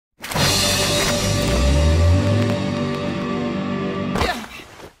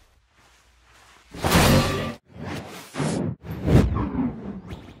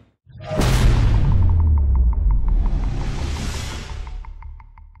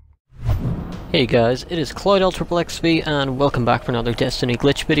Hey guys, it is Cloyd XXXV and welcome back for another Destiny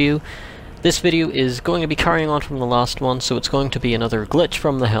glitch video. This video is going to be carrying on from the last one, so it's going to be another glitch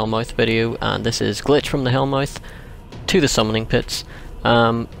from the HELLMOUTH video, and this is glitch from the HELLMOUTH to the summoning pits.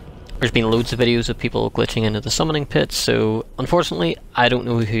 There's been loads of videos of people glitching into the summoning pits, so unfortunately I don't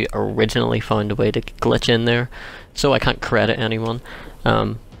know who originally found a way to glitch in there, so I can't credit anyone.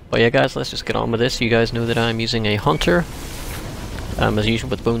 But yeah guys, let's just get on with this. You guys know that I'm using a hunter. As usual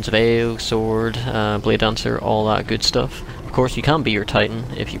with Bones of AO, Sword, Blade Dancer, all that good stuff. Of course you can be your Titan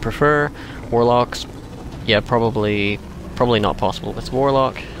if you prefer. Warlocks, yeah, probably not possible with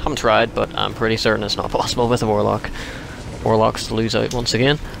Warlock. Haven't tried, but I'm pretty certain it's not possible with a Warlock. Warlocks lose out once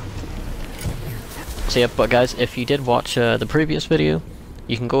again. So yeah, but guys, if you did watch the previous video,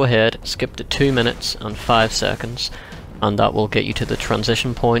 you can go ahead, skip to 2 minutes and 5 seconds, and that will get you to the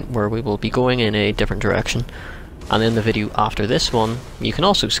transition point where we will be going in a different direction. And in the video after this one, you can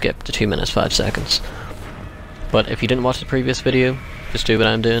also skip to 2 minutes 5 seconds. But if you didn't watch the previous video, just do what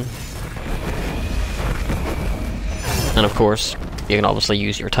I'm doing. And of course, you can obviously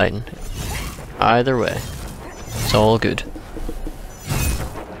use your Titan. Either way, it's all good.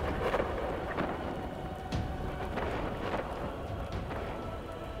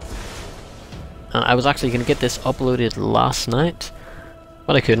 I was actually going to get this uploaded last night,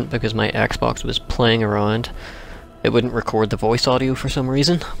 but I couldn't because my Xbox was playing around. It wouldn't record the voice audio for some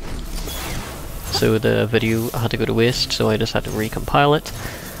reason, so the video had to go to waste, so I just had to recompile it,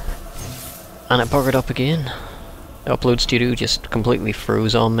 and it buggered up again. The upload studio just completely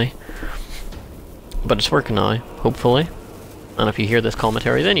froze on me, but it's working now, hopefully, and if you hear this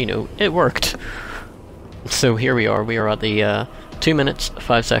commentary then you know it worked. So here we are at the 2 minutes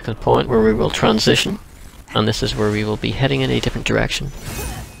 5 seconds point where we will transition, and this is where we will be heading in a different direction.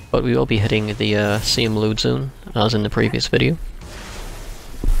 But we will be hitting the same load zone as in the previous video.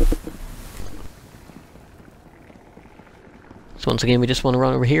 So once again we just want to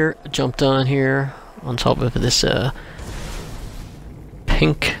run over here, jump down here on top of this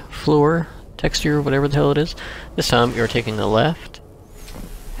pink floor texture, whatever the hell it is. This time you're taking the left.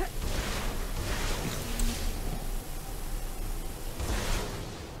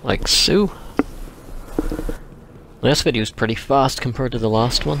 Like so. This video is pretty fast compared to the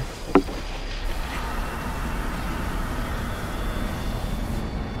last one.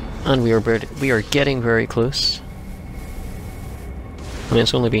 And we are getting very close. I mean,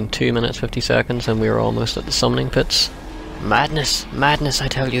 it's only been 2 minutes 50 seconds and we are almost at the summoning pits. Madness! Madness, I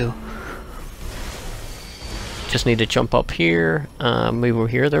tell you! Just need to jump up here, move over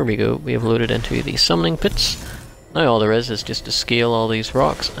here, there we go. We have loaded into the summoning pits. Now all there is just to scale all these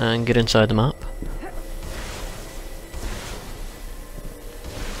rocks and get inside the map.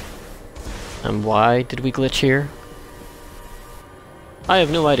 And why did we glitch here? I have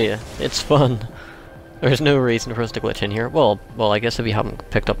no idea. It's fun. There's no reason for us to glitch in here. Well, I guess if you haven't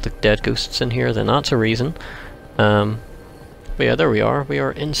picked up the dead ghosts in here, then that's a reason. But yeah, there we are. We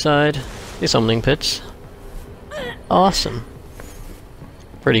are inside the summoning pits. Awesome.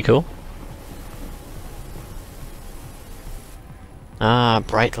 Pretty cool. Ah,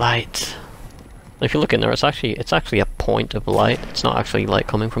 bright light. If you look in there, it's actually a point of light. It's not actually light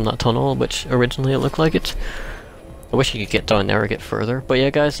coming from that tunnel, which originally it looked like it. I wish you could get down there or get further. But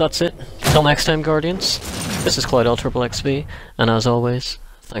yeah guys, that's it. Till next time, Guardians. This is Cloyd XXXV, and as always,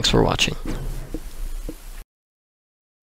 thanks for watching.